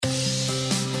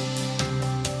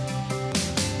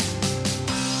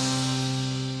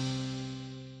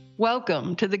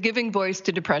Welcome to the Giving Voice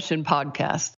to Depression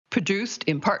podcast, produced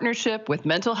in partnership with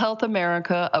Mental Health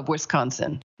America of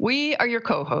Wisconsin. We are your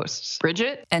co-hosts,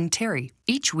 Bridget and Terry.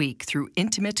 Each week, through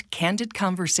intimate, candid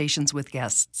conversations with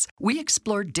guests, we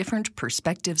explore different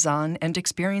perspectives on and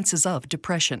experiences of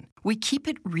depression. We keep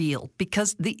it real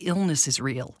because the illness is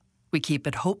real. We keep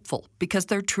it hopeful because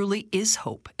there truly is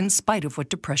hope in spite of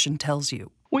what depression tells you.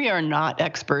 We are not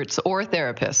experts or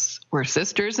therapists. We're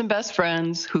sisters and best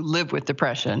friends who live with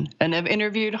depression and have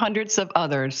interviewed hundreds of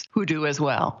others who do as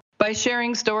well. By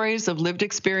sharing stories of lived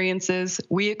experiences,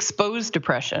 we expose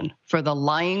depression for the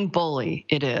lying bully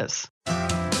it is.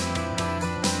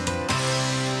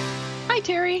 Hi,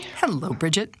 Terry. Hello,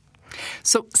 Bridget.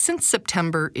 So since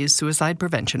September is Suicide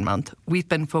Prevention Month, we've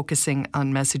been focusing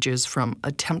on messages from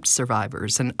attempt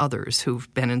survivors and others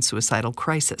who've been in suicidal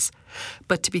crisis.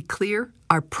 But to be clear,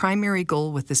 our primary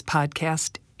goal with this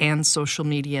podcast and social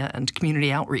media and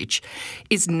community outreach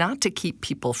is not to keep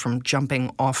people from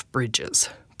jumping off bridges,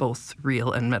 both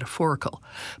real and metaphorical,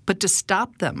 but to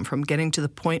stop them from getting to the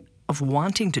point of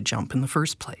wanting to jump in the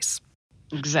first place.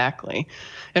 Exactly.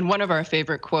 And one of our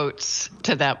favorite quotes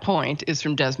to that point is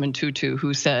from Desmond Tutu,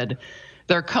 who said,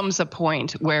 "There comes a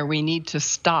point where we need to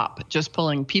stop just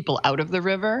pulling people out of the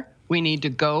river. We need to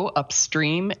go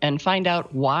upstream and find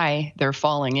out why they're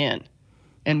falling in."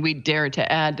 And we dare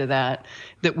to add to that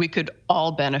we could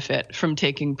all benefit from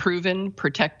taking proven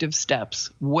protective steps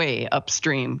way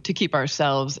upstream to keep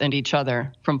ourselves and each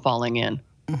other from falling in.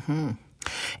 Mm-hmm.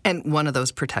 And one of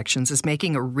those protections is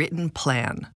making a written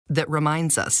plan that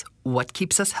reminds us what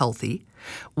keeps us healthy,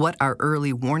 what our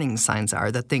early warning signs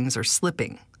are that things are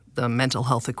slipping, the mental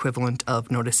health equivalent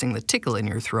of noticing the tickle in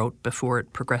your throat before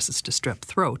it progresses to strep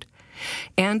throat,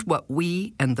 and what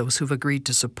we and those who've agreed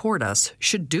to support us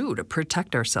should do to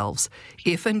protect ourselves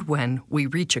if and when we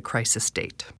reach a crisis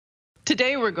state.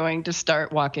 Today, we're going to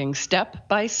start walking step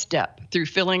by step through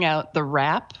filling out the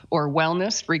WRAP, or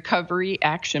Wellness Recovery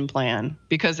Action Plan,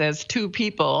 because as two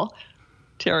people,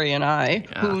 Terry and I,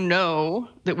 who know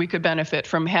that we could benefit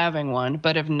from having one,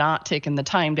 but have not taken the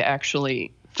time to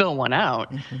actually fill one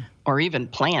out or even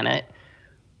plan it,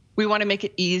 we want to make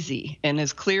it easy and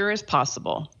as clear as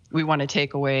possible. We want to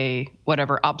take away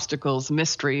whatever obstacles,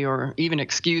 mystery, or even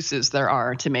excuses there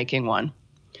are to making one.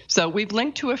 So we've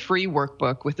linked to a free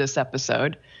workbook with this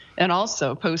episode and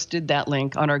also posted that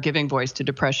link on our Giving Voice to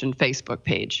Depression Facebook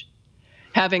page.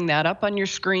 Having that up on your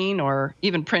screen or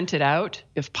even printed out,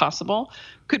 if possible,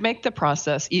 could make the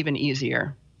process even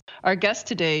easier. Our guest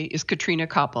today is Katrina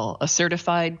Koppel, a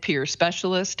certified peer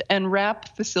specialist and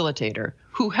WRAP facilitator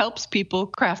who helps people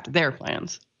craft their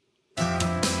plans.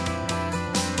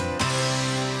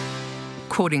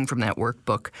 Quoting from that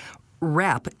workbook,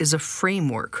 WRAP is a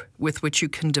framework with which you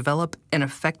can develop an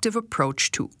effective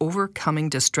approach to overcoming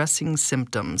distressing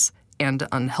symptoms and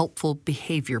unhelpful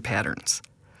behavior patterns.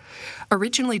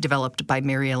 Originally developed by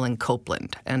Mary Ellen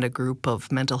Copeland and a group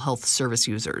of mental health service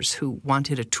users who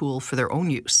wanted a tool for their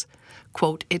own use,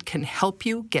 quote, "It can help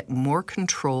you get more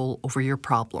control over your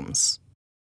problems."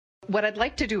 What I'd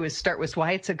like to do is start with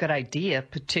why it's a good idea,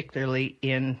 particularly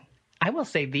in, I will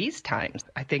say, these times.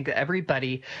 I think that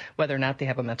everybody, whether or not they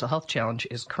have a mental health challenge,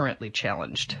 is currently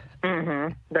challenged.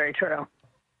 Very true.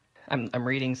 I'm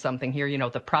reading something here,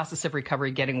 the process of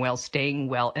recovery, getting well, staying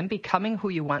well, and becoming who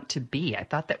you want to be. I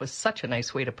thought that was such a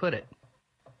nice way to put it.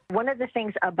 One of the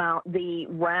things about the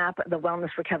WRAP, the Wellness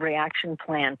Recovery Action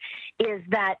Plan, is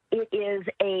that it is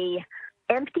a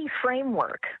empty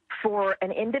framework for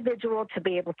an individual to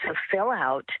be able to fill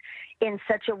out in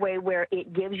such a way where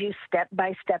it gives you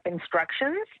step-by-step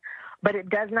instructions, but it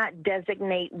does not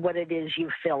designate what it is you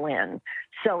fill in.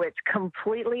 So it's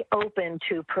completely open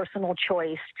to personal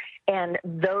choice and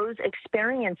those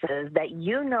experiences that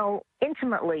you know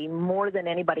intimately more than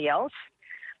anybody else.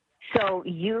 So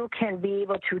you can be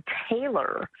able to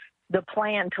tailor the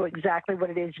plan to exactly what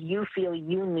it is you feel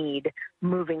you need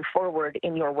moving forward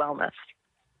in your wellness.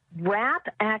 WRAP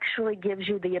actually gives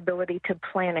you the ability to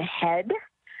plan ahead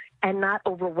and not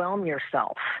overwhelm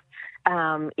yourself.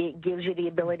 It gives you the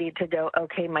ability to go,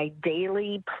 okay, my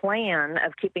daily plan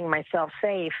of keeping myself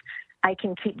safe, I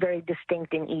can keep very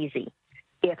distinct and easy.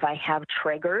 If I have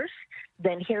triggers,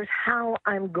 then here's how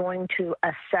I'm going to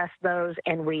assess those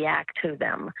and react to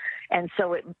them. And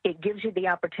so it gives you the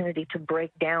opportunity to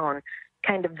break down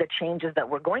kind of the changes that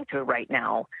we're going through right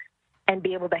now and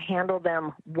be able to handle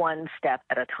them one step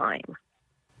at a time.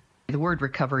 The word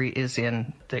recovery is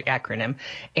in the acronym,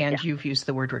 and you've used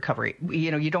the word recovery.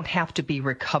 You don't have to be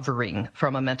recovering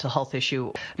from a mental health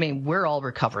issue. I mean, we're all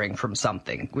recovering from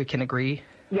something. We can agree?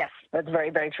 Yes, that's very,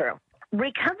 very true.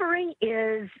 Recovery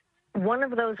is one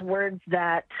of those words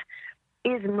that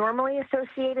is normally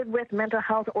associated with mental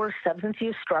health or substance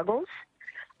use struggles,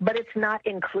 but it's not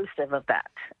inclusive of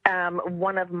that.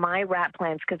 One of my RAP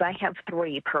plans, because I have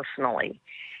 3 personally,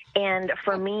 and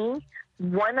for me,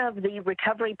 one of the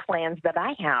recovery plans that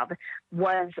I have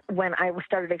was when I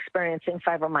started experiencing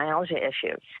fibromyalgia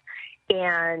issues.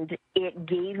 And it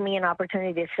gave me an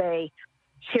opportunity to say,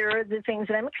 here are the things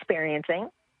that I'm experiencing.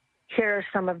 Here are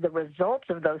some of the results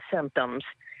of those symptoms.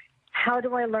 How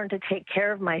do I learn to take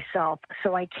care of myself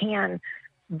so I can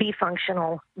be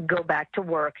functional, go back to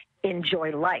work,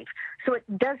 enjoy life? So it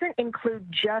doesn't include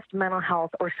just mental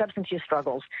health or substance use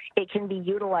struggles. It can be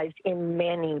utilized in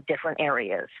many different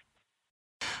areas.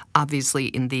 Obviously,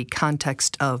 in the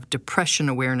context of depression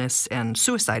awareness and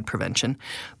suicide prevention,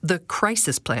 the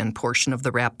crisis plan portion of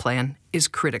the RAP plan is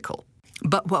critical.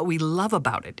 But what we love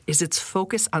about it is its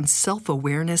focus on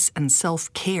self-awareness and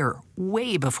self-care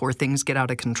way before things get out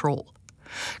of control.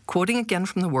 Quoting again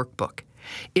from the workbook,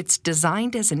 it's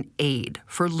designed as an aid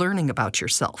for learning about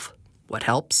yourself, what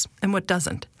helps and what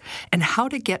doesn't, and how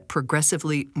to get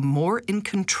progressively more in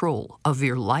control of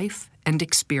your life and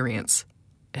experience.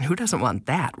 And who doesn't want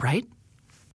that, right?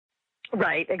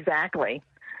 Right, exactly.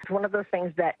 It's one of those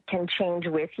things that can change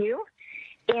with you,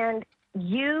 and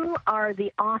you are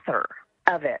the author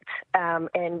of it,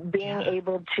 and being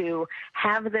able to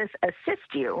have this assist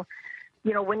you.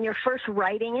 You know, when you're first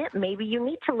writing it, maybe you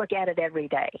need to look at it every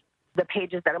day. The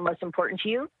pages that are most important to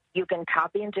you, you can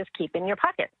copy and just keep in your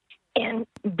pocket and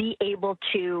be able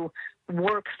to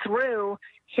work through,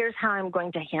 here's how I'm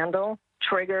going to handle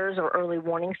triggers or early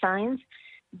warning signs.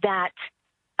 That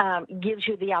gives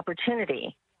you the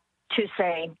opportunity to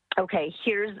say, okay,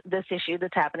 here's this issue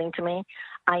that's happening to me.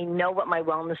 I know what my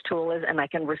wellness tool is, and I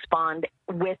can respond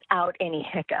without any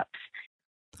hiccups.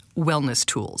 Wellness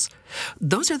tools.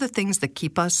 Those are the things that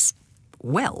keep us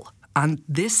well on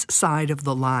this side of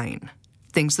the line.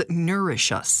 Things that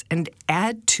nourish us and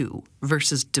add to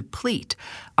versus deplete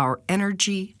our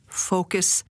energy,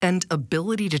 focus, and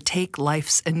ability to take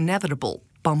life's inevitable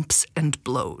bumps and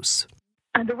blows.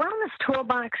 The wellness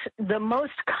toolbox, the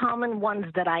most common ones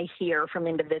that I hear from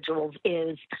individuals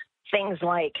is things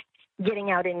like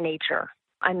getting out in nature.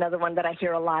 Another one that I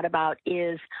hear a lot about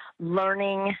is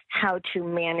learning how to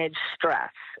manage stress.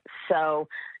 So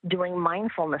doing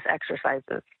mindfulness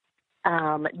exercises,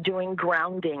 doing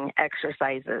grounding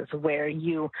exercises where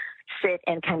you sit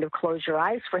and kind of close your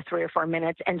eyes for 3 or 4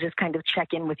 minutes and just kind of check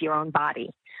in with your own body.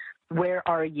 Where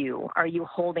are you? Are you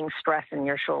holding stress in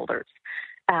your shoulders?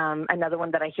 Another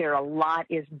one that I hear a lot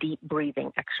is deep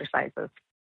breathing exercises.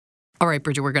 All right,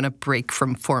 Bridget, we're going to break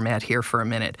from format here for a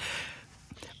minute.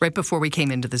 Right before we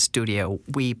came into the studio,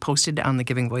 we posted on the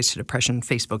Giving Voice to Depression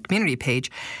Facebook community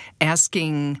page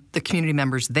asking the community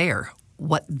members there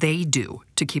what they do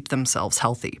to keep themselves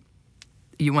healthy.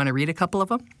 You want to read a couple of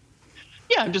them?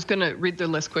 Yeah, I'm just going to read their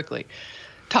list quickly.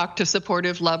 Talk to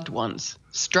supportive loved ones.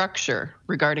 Structure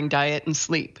regarding diet and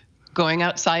sleep. Going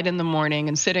outside in the morning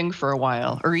and sitting for a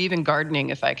while, or even gardening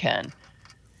if I can.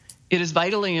 It is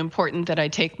vitally important that I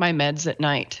take my meds at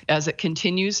night, as it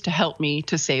continues to help me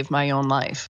to save my own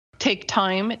life. Take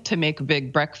time to make a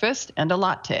big breakfast and a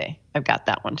latte. I've got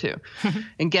that one too.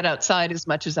 And get outside as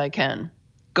much as I can.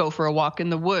 Go for a walk in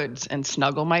the woods and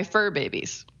snuggle my fur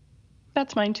babies.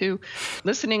 That's mine too.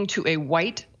 Listening to a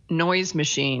white noise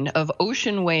machine of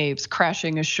ocean waves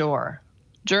crashing ashore.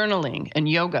 Journaling and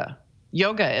yoga.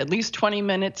 Yoga at least 20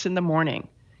 minutes in the morning.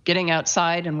 Getting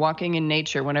outside and walking in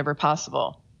nature whenever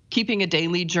possible. Keeping a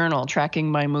daily journal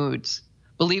tracking my moods.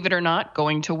 Believe it or not,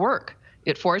 going to work.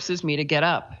 It forces me to get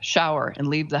up, shower, and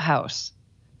leave the house.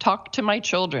 Talk to my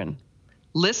children.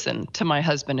 Listen to my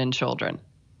husband and children.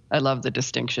 I love the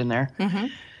distinction there. Mm-hmm.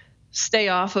 Stay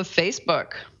off of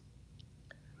Facebook.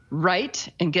 Write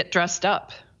and get dressed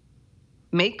up.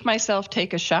 Make myself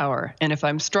take a shower, and if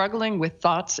I'm struggling with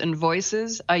thoughts and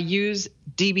voices, I use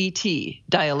DBT,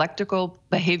 dialectical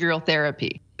behavioral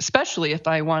therapy. Especially if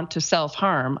I want to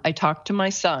self-harm, I talk to my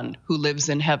son who lives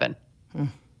in heaven.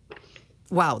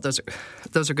 Wow, those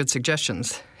are good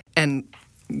suggestions. And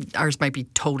ours might be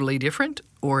totally different,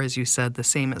 or as you said, the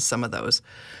same as some of those,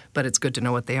 but it's good to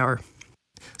know what they are.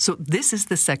 So this is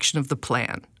the section of the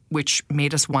plan which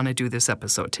made us want to do this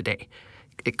episode today.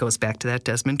 It goes back to that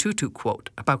Desmond Tutu quote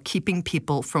about keeping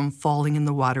people from falling in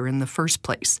the water in the first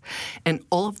place. And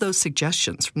all of those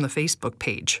suggestions from the Facebook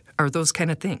page are those kind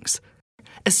of things.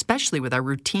 Especially with our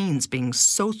routines being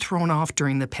so thrown off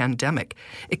during the pandemic,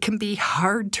 it can be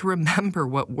hard to remember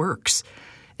what works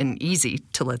and easy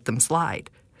to let them slide.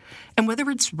 And whether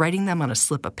it's writing them on a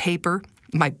slip of paper,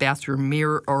 my bathroom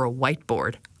mirror, or a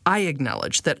whiteboard, I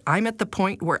acknowledge that I'm at the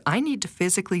point where I need to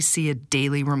physically see a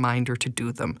daily reminder to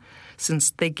do them,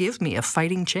 since they give me a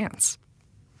fighting chance.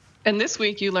 And this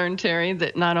week you learned, Terry,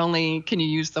 that not only can you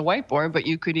use the whiteboard, but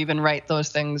you could even write those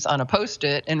things on a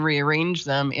Post-it and rearrange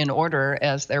them in order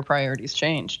as their priorities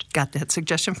changed. Got that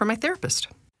suggestion from my therapist.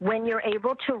 When you're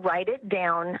able to write it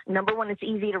down, number one, it's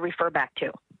easy to refer back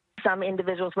to. Some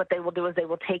individuals, what they will do is they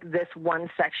will take this one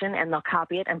section and they'll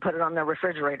copy it and put it on their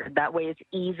refrigerator. That way it's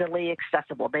easily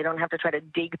accessible. They don't have to try to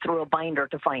dig through a binder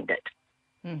to find it.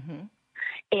 Mm-hmm.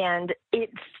 And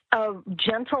it's a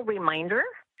gentle reminder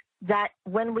that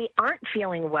when we aren't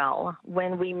feeling well,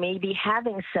 when we may be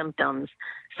having symptoms,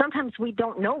 sometimes we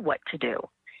don't know what to do.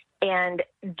 And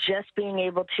just being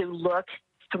able to look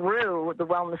through the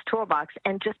wellness toolbox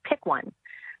and just pick one.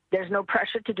 There's no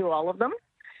pressure to do all of them.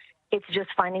 It's just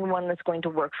finding one that's going to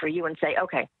work for you and say,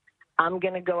 okay, I'm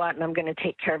going to go out and I'm going to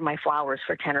take care of my flowers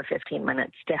for 10 or 15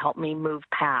 minutes to help me move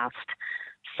past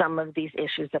some of these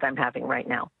issues that I'm having right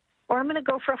now. Or I'm going to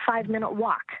go for a 5-minute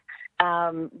walk.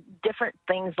 Different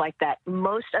things like that.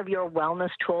 Most of your wellness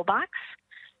toolbox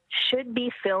should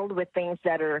be filled with things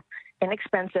that are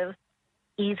inexpensive,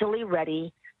 easily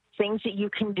ready, things that you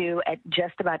can do at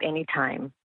just about any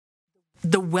time.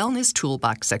 The Wellness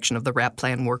Toolbox section of the WRAP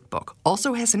Plan workbook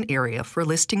also has an area for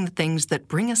listing the things that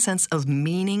bring a sense of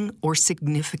meaning or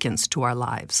significance to our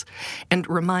lives and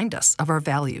remind us of our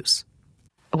values.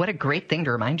 What a great thing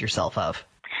to remind yourself of.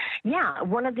 Yeah,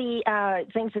 one of the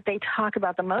things that they talk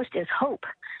about the most is hope.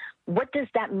 What does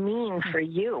that mean for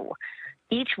you?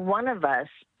 Each one of us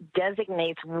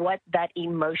designates what that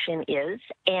emotion is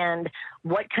and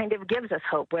what kind of gives us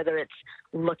hope, whether it's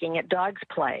looking at dogs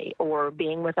play or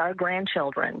being with our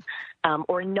grandchildren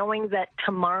or knowing that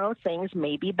tomorrow things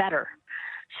may be better.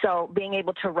 So being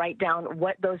able to write down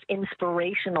what those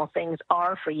inspirational things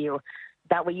are for you,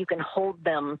 that way you can hold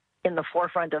them in the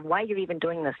forefront of why you're even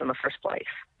doing this in the first place.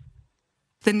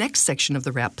 The next section of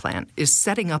the WRAP Plan is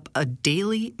setting up a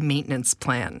daily maintenance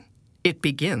plan. It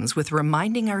begins with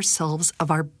reminding ourselves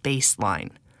of our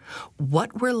baseline,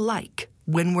 what we're like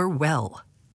when we're well.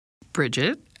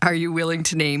 Bridget, are you willing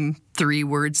to name 3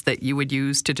 words that you would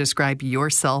use to describe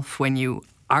yourself when you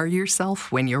are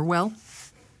yourself when you're well?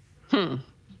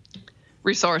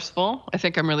 Resourceful. I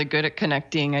think I'm really good at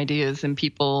connecting ideas and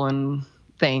people and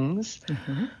things.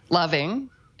 Mm-hmm. Loving.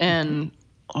 And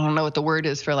I don't know what the word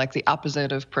is for like the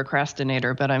opposite of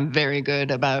procrastinator, but I'm very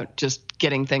good about just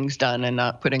getting things done and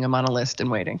not putting them on a list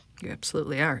and waiting. You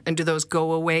absolutely are. And do those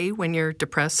go away when you're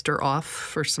depressed or off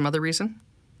for some other reason?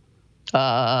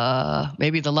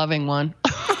 Maybe the loving one.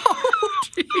 Oh,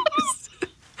 jeez.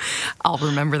 I'll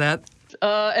remember that.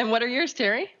 And what are yours,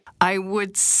 Terry? I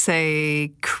would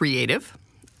say creative.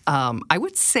 I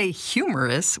would say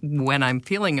humorous when I'm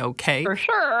feeling okay. For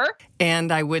sure.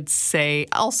 And I would say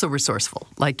also resourceful,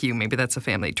 like you. Maybe that's a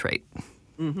family trait.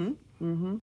 Mm-hmm.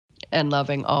 Mm-hmm. And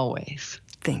loving always.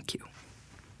 Thank you.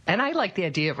 And I like the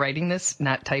idea of writing this,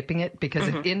 not typing it, because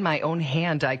in my own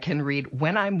hand I can read,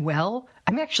 when I'm well,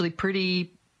 I'm actually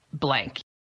pretty blank.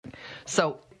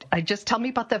 So just tell me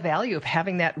about the value of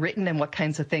having that written and what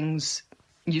kinds of things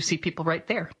you see people write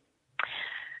there.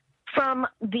 From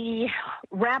the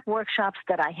WRAP workshops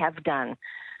that I have done,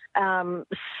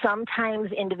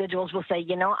 sometimes individuals will say,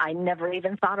 I never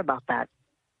even thought about that.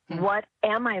 What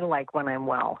am I like when I'm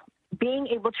well? Being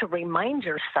able to remind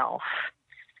yourself,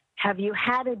 have you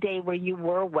had a day where you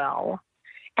were well?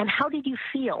 And how did you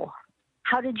feel?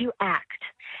 How did you act?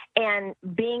 And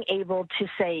being able to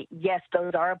say, yes,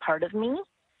 those are a part of me.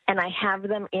 And I have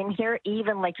them in here,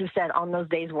 even like you said, on those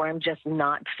days where I'm just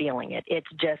not feeling it. It's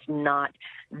just not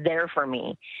there for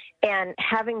me. And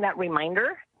having that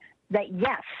reminder that,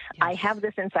 yes, I have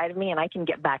this inside of me and I can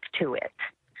get back to it.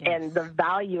 Yes. And the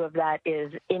value of that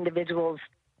is individuals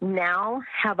now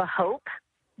have a hope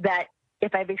that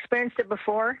if I've experienced it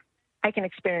before, I can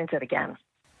experience it again.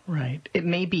 Right. It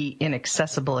may be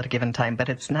inaccessible at a given time, but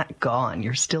it's not gone.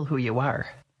 You're still who you are.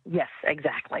 Yes,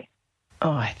 exactly.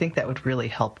 Oh, I think that would really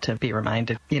help to be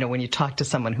reminded. When you talk to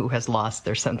someone who has lost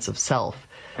their sense of self,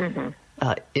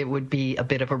 it would be a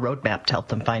bit of a roadmap to help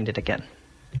them find it again.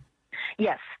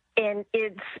 Yes, and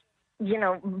it's,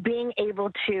 being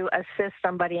able to assist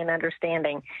somebody in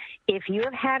understanding, if you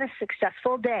have had a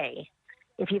successful day,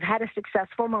 if you've had a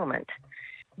successful moment,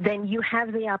 then you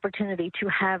have the opportunity to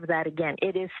have that again.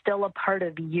 It is still a part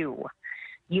of you.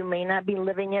 You may not be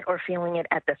living it or feeling it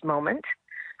at this moment,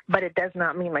 but it does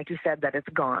not mean, like you said, that it's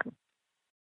gone.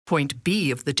 Point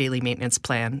B of the daily maintenance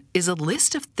plan is a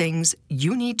list of things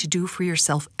you need to do for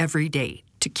yourself every day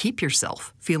to keep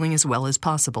yourself feeling as well as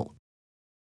possible.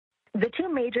 The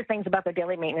 2 major things about the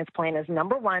daily maintenance plan is,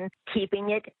 number 1,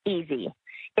 keeping it easy.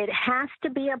 It has to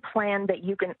be a plan that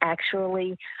you can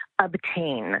actually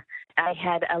obtain. I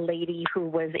had a lady who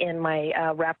was in my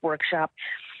RAP workshop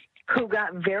who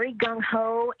got very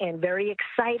gung-ho and very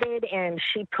excited, and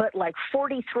she put like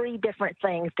 43 different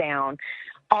things down,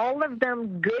 all of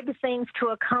them good things to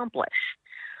accomplish.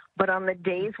 But on the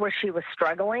days where she was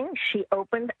struggling, she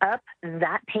opened up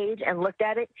that page and looked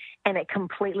at it, and it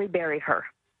completely buried her.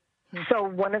 So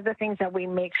one of the things that we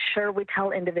make sure we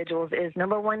tell individuals is,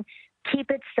 number one,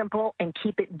 keep it simple and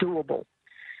keep it doable.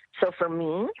 So for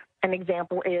me, an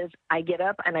example is I get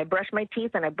up and I brush my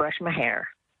teeth and I brush my hair.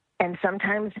 And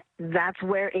sometimes that's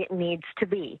where it needs to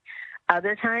be.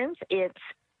 Other times it's,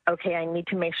 okay, I need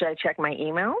to make sure I check my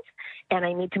emails and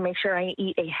I need to make sure I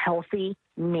eat a healthy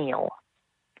meal.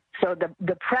 So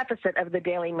the preface of the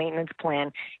daily maintenance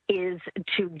plan is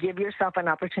to give yourself an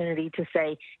opportunity to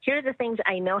say, here are the things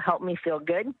I know help me feel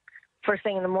good. First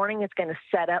thing in the morning, it's going to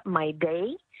set up my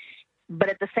day. But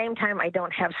at the same time, I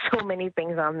don't have so many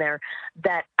things on there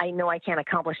that I know I can't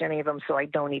accomplish any of them, so I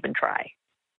don't even try.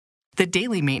 The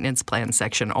daily maintenance plan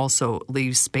section also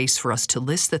leaves space for us to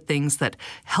list the things that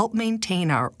help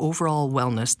maintain our overall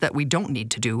wellness that we don't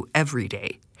need to do every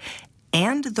day.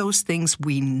 And those things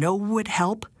we know would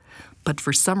help, but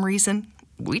for some reason,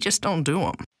 we just don't do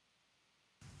them.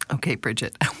 Okay,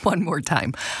 Bridget, one more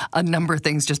time. A number of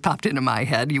things just popped into my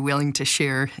head. You willing to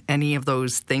share any of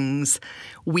those things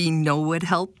we know would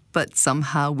help, but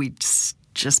somehow we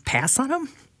just pass on them?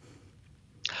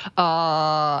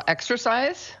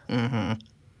 Exercise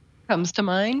comes to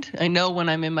mind. I know when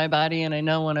I'm in my body, and I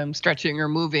know when I'm stretching or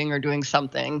moving or doing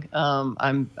something,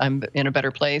 I'm in a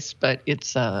better place. But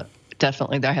it's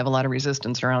definitely, I have a lot of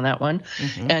resistance around that one.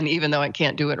 And even though I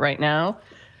can't do it right now,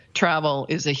 travel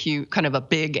is a huge, kind of a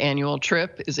big annual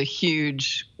trip is a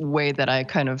huge way that I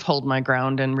kind of hold my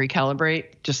ground and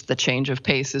recalibrate. Just the change of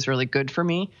pace is really good for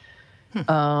me.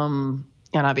 And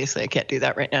obviously I can't do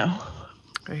that right now.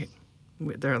 Right.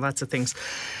 There are lots of things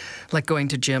like going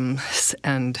to gyms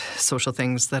and social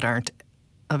things that aren't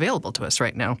available to us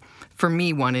right now. For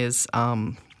me, one is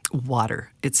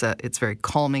water. It's very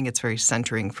calming. It's very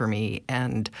centering for me.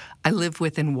 And I live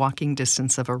within walking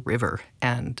distance of a river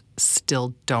and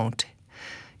still don't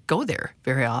go there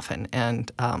very often.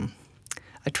 And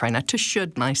I try not to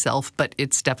should myself, but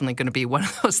it's definitely going to be one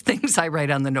of those things I write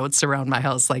on the notes around my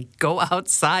house, like, go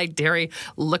outside, Derry,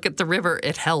 look at the river.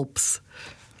 It helps.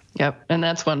 Yep. And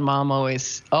that's when Mom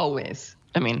always,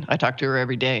 I mean, I talk to her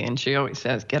every day, and she always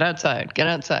says, get outside, get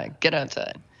outside, get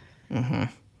outside.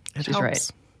 She's helps.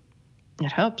 right.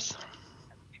 It helps.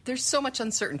 There's so much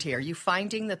uncertainty. Are you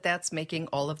finding that that's making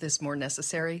all of this more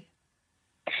necessary?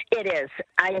 It is.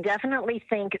 I definitely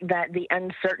think that the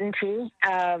uncertainty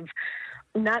of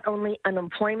not only an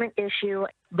employment issue,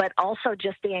 but also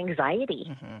just the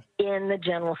anxiety in the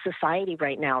general society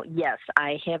right now. Yes,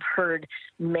 I have heard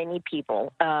many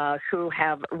people who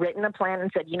have written a plan and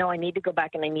said, I need to go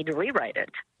back and I need to rewrite it.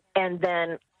 And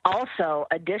then also,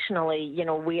 additionally,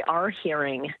 we are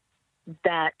hearing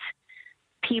that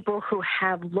people who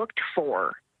have looked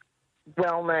for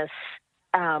wellness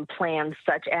plans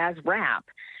such as RAP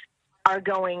are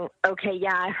going, okay,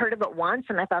 yeah, I heard of it once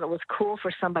and I thought it was cool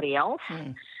for somebody else,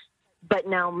 but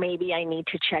now maybe I need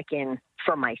to check in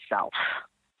for myself.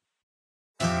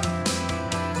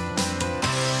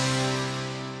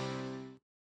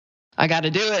 I got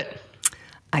to do it.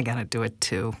 I got to do it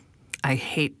too. I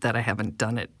hate that I haven't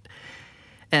done it.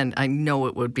 And I know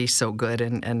it would be so good.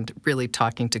 And really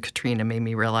talking to Katrina made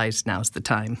me realize now's the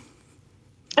time.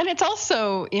 And it's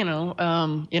also,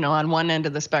 on one end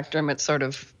of the spectrum, it's sort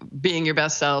of being your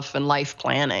best self and life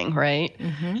planning, right?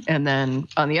 And then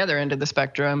on the other end of the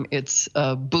spectrum, it's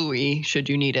a buoy should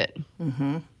you need it.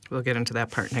 We'll get into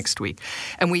that part next week.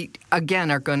 And we, again,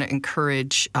 are going to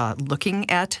encourage looking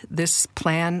at this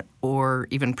plan or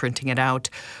even printing it out.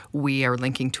 We are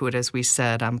linking to it, as we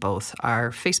said, on both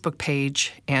our Facebook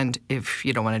page. And if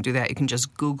you don't want to do that, you can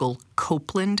just Google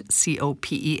Copeland,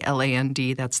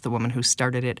 Copeland. That's the woman who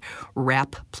started it,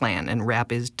 RAP plan. And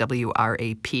RAP is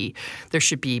WRAP. There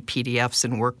should be PDFs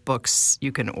and workbooks.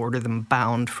 You can order them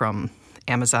bound from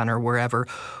Amazon or wherever,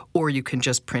 or you can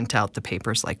just print out the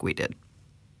papers like we did.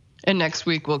 And next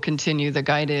week, we'll continue the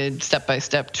guided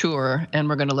step-by-step tour, and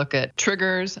we're going to look at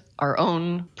triggers, our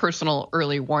own personal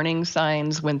early warning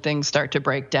signs when things start to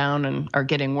break down and are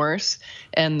getting worse,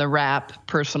 and the RAP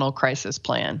personal crisis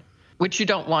plan, which you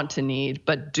don't want to need,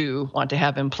 but do want to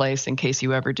have in place in case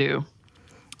you ever do.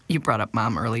 You brought up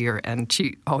Mom earlier, and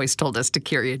she always told us to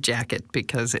carry a jacket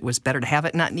because it was better to have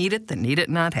it not need it than need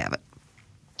it not have it.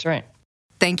 That's right.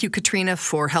 Thank you, Katrina,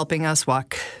 for helping us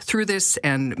walk through this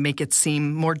and make it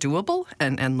seem more doable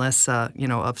and less,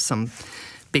 of some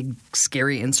big,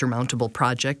 scary, insurmountable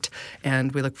project.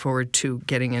 And we look forward to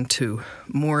getting into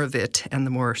more of it and the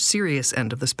more serious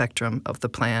end of the spectrum of the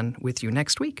plan with you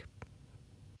next week.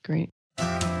 Great.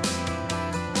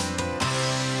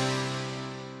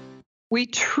 We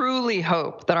truly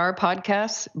hope that our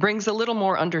podcast brings a little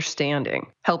more understanding,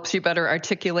 helps you better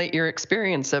articulate your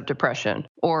experience of depression,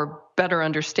 or better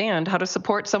understand how to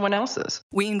support someone else's.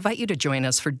 We invite you to join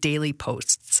us for daily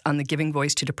posts on the Giving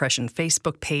Voice to Depression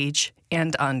Facebook page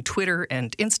and on Twitter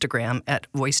and Instagram at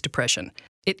Voice Depression.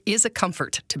 It is a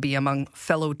comfort to be among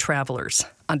fellow travelers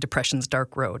on depression's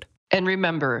dark road. And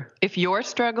remember, if you're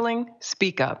struggling,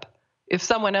 speak up. If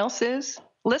someone else is,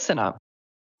 listen up.